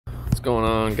What's going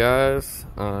on, guys?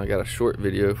 I got a short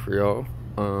video for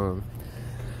y'all.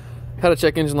 Had a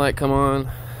check engine light come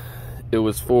on. It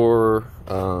was for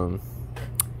the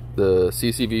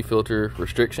CCV filter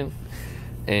restriction,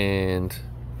 and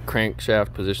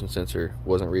crankshaft position sensor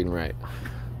wasn't reading right.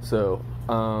 So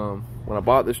when I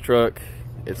bought this truck,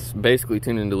 it's basically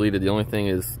tuned and deleted. The only thing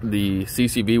is the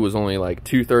CCV was only like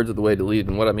 2/3 of the way deleted,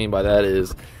 and what I mean by that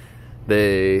is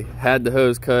they had the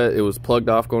hose cut. It was plugged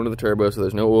off going to the turbo, so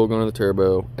there's no oil going to the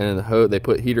turbo, and the hose, they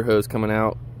put heater hose coming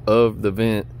out of the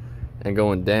vent and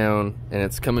going down, and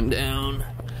it's coming down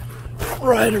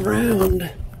right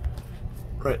around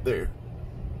right there.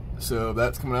 So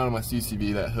that's coming out of my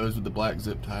CCV, that hose with the black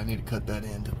zip tie. I need to cut that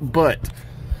end. But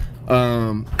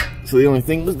so the only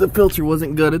thing was the filter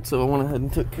wasn't gutted, so I went ahead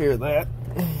and took care of that.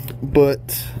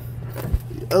 But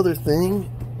the other thing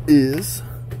is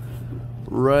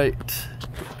right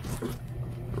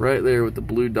there with the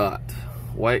blue dot.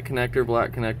 White connector,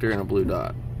 black connector, and a blue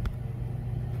dot.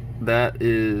 That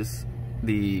is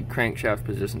the crankshaft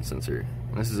position sensor.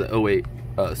 This is an 08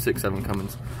 6.7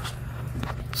 Cummins.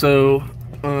 So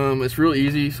it's real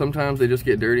easy. Sometimes they just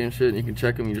get dirty and shit, and you can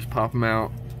check them. You just pop them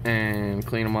out and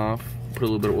clean them off, put a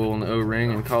little bit of oil in the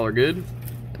O-ring, and call her good.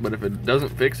 But if it doesn't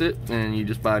fix it, then you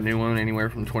just buy a new one, anywhere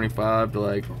from 25 to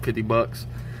like 50 bucks.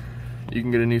 You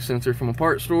can get a new sensor from a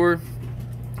parts store.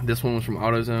 This one was from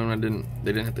AutoZone.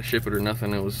 They didn't have to ship it or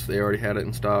nothing. They already had it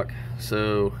in stock.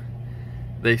 So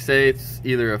they say it's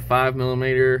either a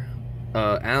 5mm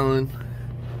Allen.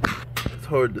 It's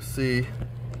hard to see,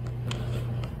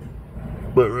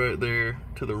 but right there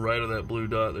to the right of that blue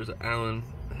dot, there's an Allen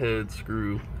head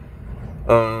screw.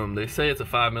 They say it's a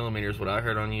 5mm is what I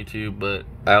heard on YouTube, but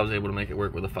I was able to make it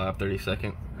work with a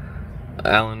 5/32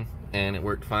 Allen, and it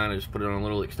worked fine. I just put it on a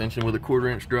little extension with a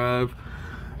 1/4" drive.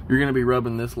 You're gonna be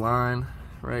rubbing this line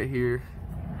right here,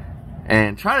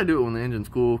 and try to do it when the engine's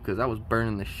cool, because I was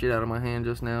burning the shit out of my hand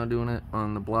just now doing it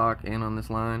on the block and on this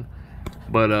line.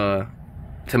 But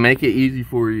to make it easy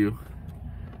for you,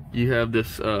 you have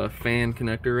this fan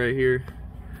connector right here,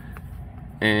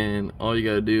 and all you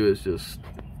gotta do is just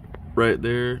right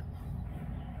there,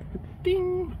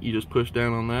 ding, you just push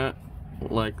down on that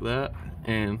like that,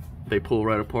 and they pull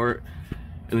right apart.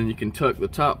 And then you can tuck the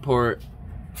top part,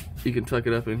 you can tuck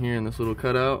it up in here in this little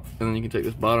cutout, and then you can take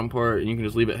this bottom part and you can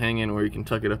just leave it hanging, or you can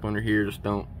tuck it up under here. Just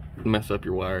don't mess up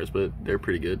your wires, but they're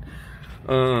pretty good.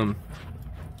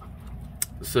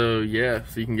 So yeah,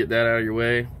 so you can get that out of your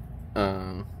way.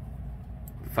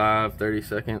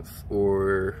 5/32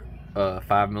 or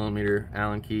 5mm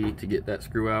Allen key to get that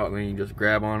screw out, and then you just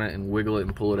grab on it and wiggle it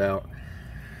and pull it out,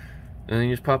 and then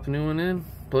you just pop the new one in,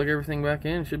 plug everything back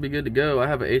in, should be good to go. I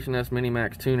have an H&S Mini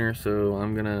Max tuner, so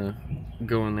I'm gonna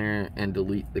go in there and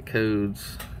delete the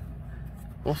codes.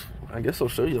 Well, I guess I'll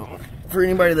show you for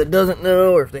anybody that doesn't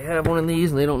know, or if they have one of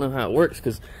these and they don't know how it works,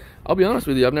 because I'll be honest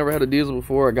with you, I've never had a diesel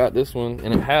before. I got this one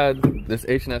and it had this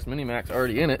H&S Mini Max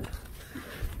already in it.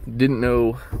 Didn't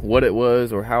know what it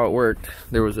was or how it worked.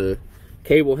 There was a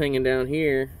cable hanging down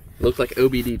here, looked like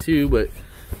OBD2, but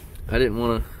I didn't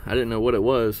know what it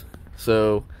was.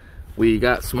 So we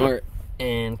got smart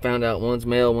and found out one's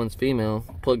male, one's female,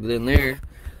 plugged it in there.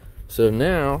 So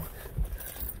now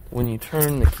when you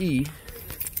turn the key,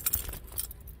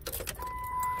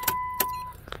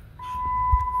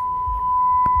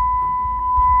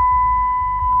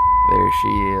 there she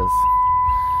is.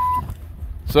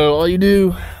 So all you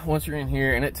do once you're in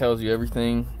here, and it tells you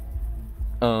everything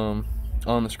on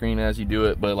the screen as you do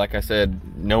it, but like I said,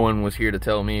 no one was here to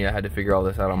tell me. I had to figure all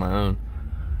this out on my own.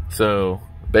 So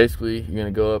basically, you're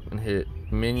gonna go up and hit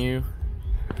menu.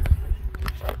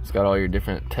 It's got all your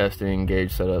different testing,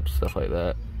 gauge setups, stuff like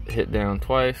that. Hit down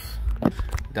twice,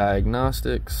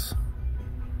 diagnostics,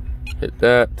 hit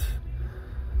that.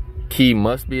 Key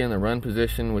must be in the run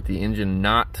position with the engine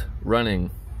not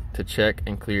running to check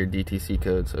and clear DTC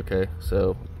codes. Okay,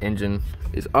 so engine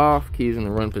is off, keys in the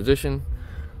run position.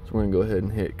 So we're gonna go ahead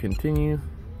and hit continue.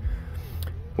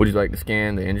 Would you like to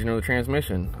scan the engine or the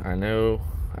transmission? I know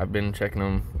I've been checking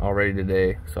them already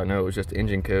today, so I know it was just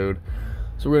engine code.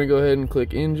 So we're gonna go ahead and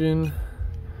click engine,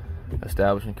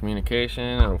 establishing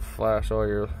communication. It'll flash all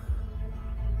your,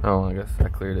 oh, I guess I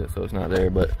cleared it, so it's not there,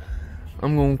 but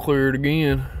I'm gonna clear it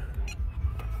again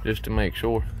just to make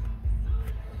sure.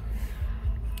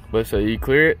 But so you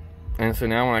clear it, and so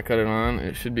now when I cut it on,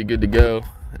 it should be good to go,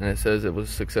 and it says it was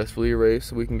successfully erased.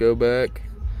 So we can go back,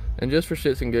 and just for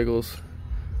shits and giggles,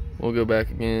 we'll go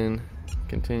back again,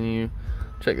 continue,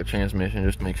 check the transmission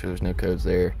just to make sure there's no codes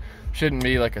there. Shouldn't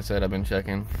be, like I said, I've been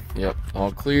checking. Yep,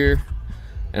 all clear.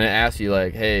 And it asks you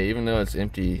like, hey, even though it's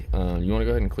empty, you want to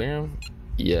go ahead and clear them?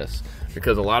 Yes,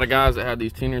 because a lot of guys that have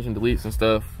these tuners and deletes and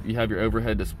stuff, you have your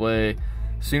overhead display.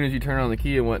 As soon as you turn on the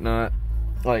key and whatnot,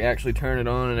 like actually turn it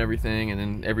on and everything, and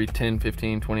then every 10,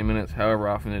 15, 20 minutes, however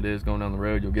often it is going down the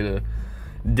road, you'll get a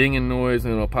dinging noise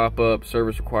and it'll pop up,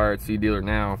 service required, see dealer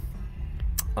now.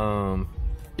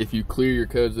 If you clear your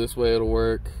codes this way, it'll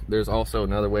work. There's also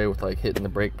another way with like hitting the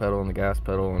brake pedal and the gas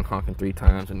pedal and honking 3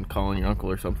 times and calling your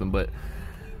uncle or something, but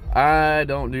I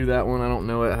don't do that one. I don't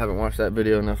know it. I haven't watched that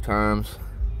video enough times,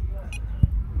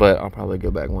 but I'll probably go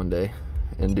back one day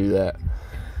and do that.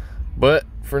 But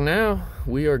for now,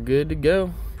 we are good to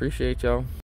go. Appreciate y'all.